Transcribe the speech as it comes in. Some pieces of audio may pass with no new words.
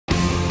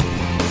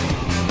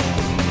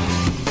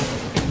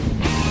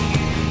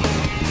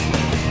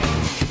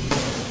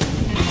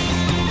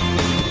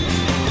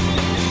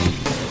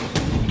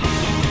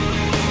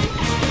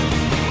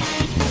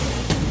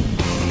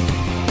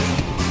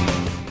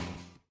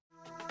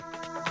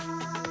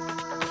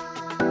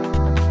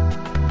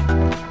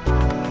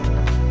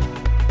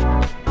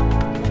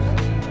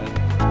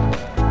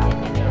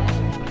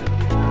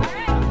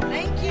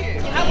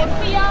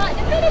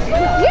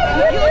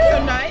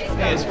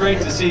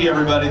great to see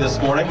everybody this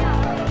morning.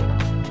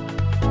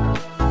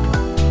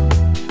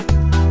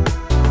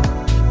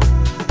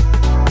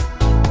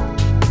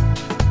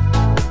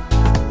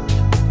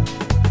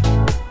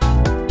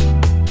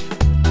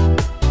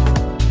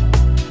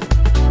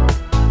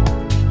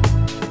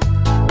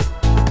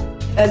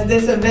 As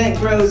this event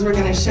grows, we're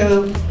going to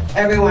show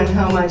everyone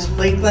how much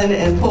Lakeland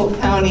and Polk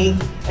County,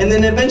 and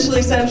then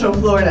eventually Central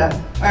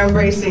Florida, are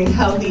embracing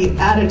healthy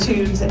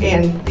attitudes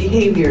and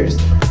behaviors.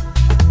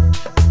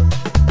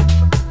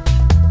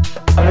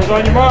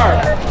 On your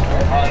mark.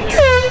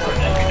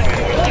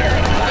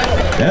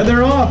 And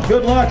they're off.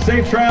 Good luck.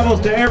 Safe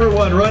travels to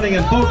everyone running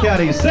in Polk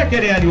County's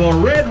second annual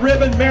Red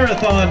Ribbon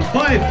Marathon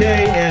 5K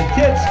and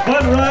Kids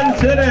Fun Run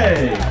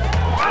today.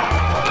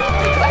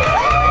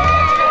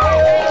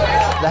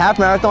 The half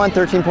marathon,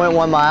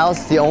 13.1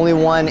 miles, the only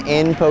one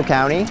in Polk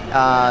County.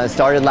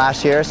 Started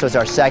last year, so it's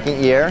our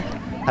second year.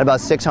 Had about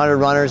 600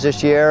 runners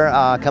this year,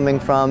 coming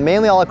from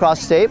mainly all across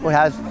the state. We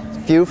had a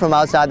few from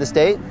outside the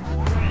state.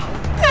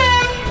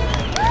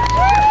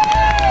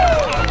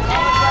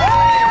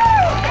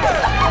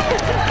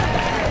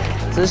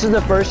 So this is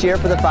the first year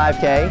for the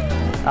 5K.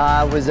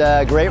 It was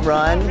a great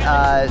run.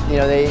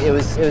 It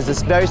was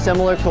a very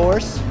similar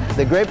course.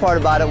 The great part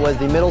about it was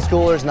the middle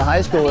schoolers and the high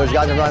schoolers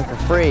got to run for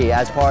free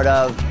as part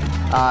of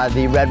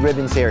the Red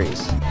Ribbon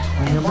Series.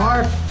 On your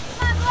mark,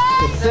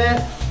 get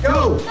set,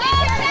 go!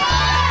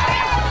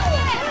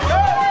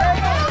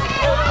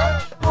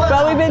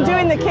 Well, we've been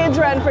doing the kids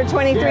run for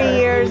 23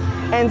 years,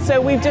 and so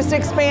we've just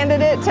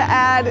expanded it to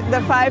add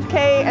the 5K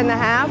and the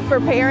half for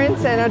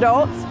parents and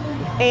adults,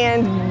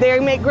 and they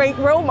make great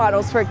role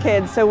models for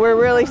kids, so we're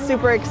really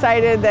super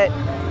excited that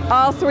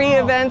all three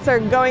events are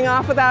going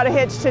off without a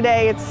hitch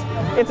today.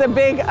 It's a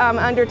big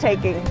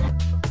undertaking.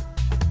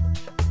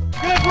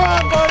 Good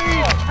run,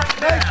 buddy!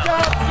 Nice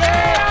job,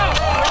 Sam!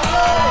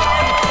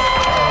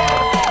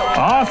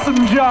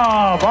 Awesome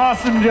job,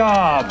 awesome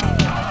job.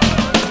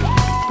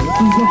 This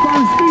is the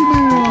first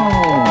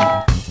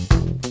female!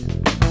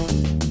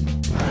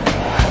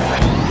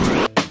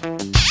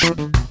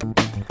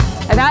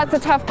 And that's a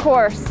tough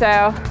course,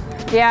 so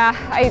yeah,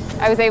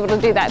 I was able to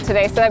do that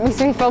today, so that makes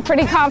me feel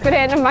pretty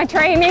confident in my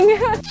training.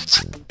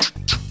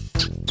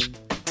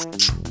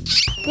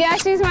 Yeah,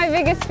 she's my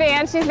biggest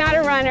fan. She's not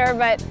a runner,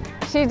 but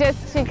she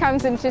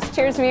comes and just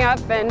cheers me up,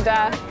 and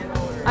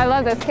I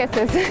love those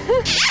kisses.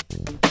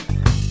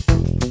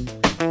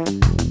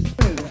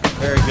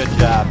 Very good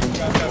job.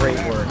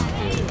 Great work.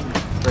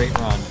 Great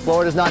run.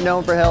 Florida's not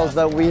known for hills,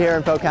 but we here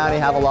in Polk County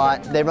have a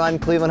lot. They run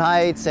Cleveland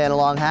Heights and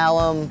along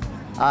Hallam,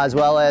 as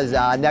well as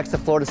next to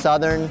Florida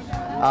Southern,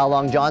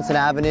 along Johnson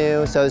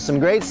Avenue. So some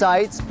great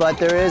sights,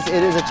 but it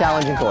is a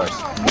challenging course.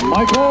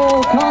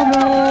 Michael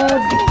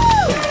Conrad!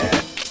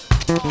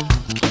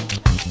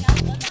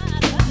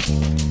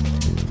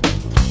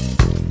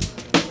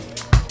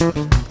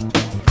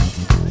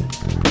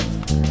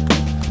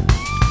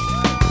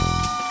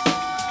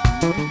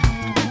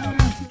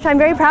 I'm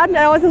very proud and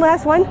I wasn't the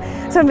last one,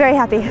 so I'm very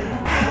happy.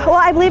 Well,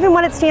 I believe in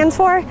what it stands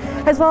for,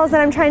 as well as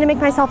that I'm trying to make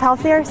myself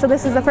healthier, so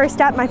this is the first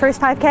step, my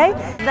first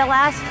 5K. The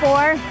last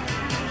four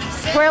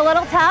were a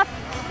little tough.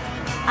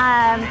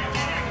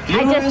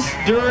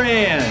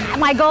 Duran.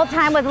 My goal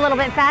time was a little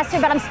bit faster,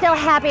 but I'm still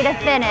happy to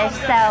finish.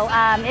 So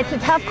it's a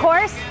tough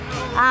course,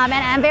 and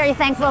I'm very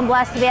thankful and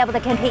blessed to be able to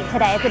compete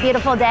today. It's a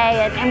beautiful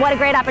day, and what a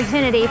great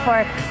opportunity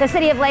for the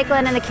city of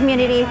Lakeland and the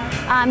community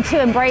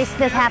to embrace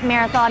this half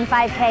marathon,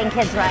 5K, and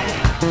kids run.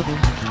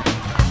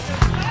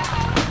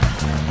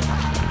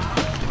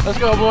 Let's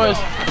go, boys.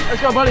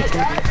 Let's go, buddy.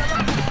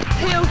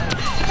 Hey,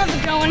 how's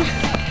it going?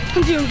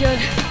 I'm doing good.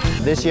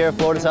 This year,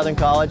 Florida Southern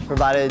College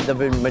provided the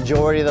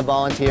majority of the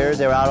volunteers.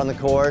 They were out on the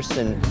course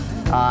and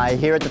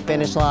here at the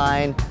finish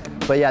line.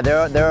 But yeah,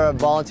 there are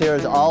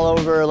volunteers all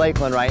over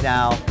Lakeland right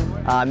now,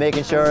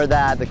 making sure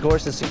that the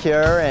course is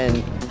secure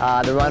and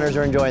the runners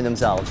are enjoying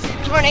themselves.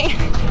 Good morning.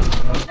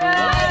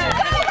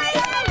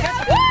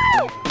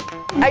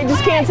 I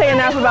just can't say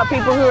enough about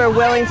people who are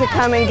willing to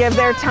come and give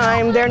their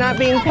time. They're not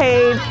being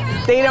paid.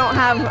 They don't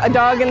have a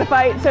dog in the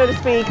fight, so to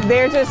speak.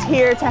 They're just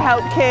here to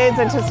help kids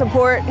and to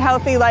support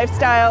healthy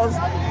lifestyles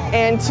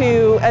and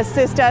to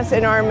assist us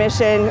in our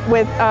mission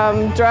with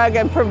drug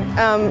and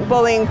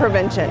bullying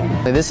prevention.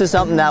 This is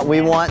something that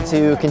we want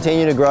to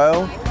continue to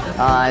grow.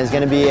 It's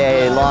going to be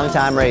a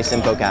long-time race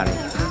in Polk County.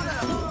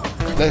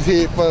 Let's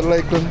hit it for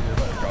Lakeland.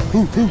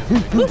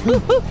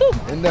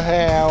 In the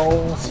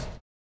house.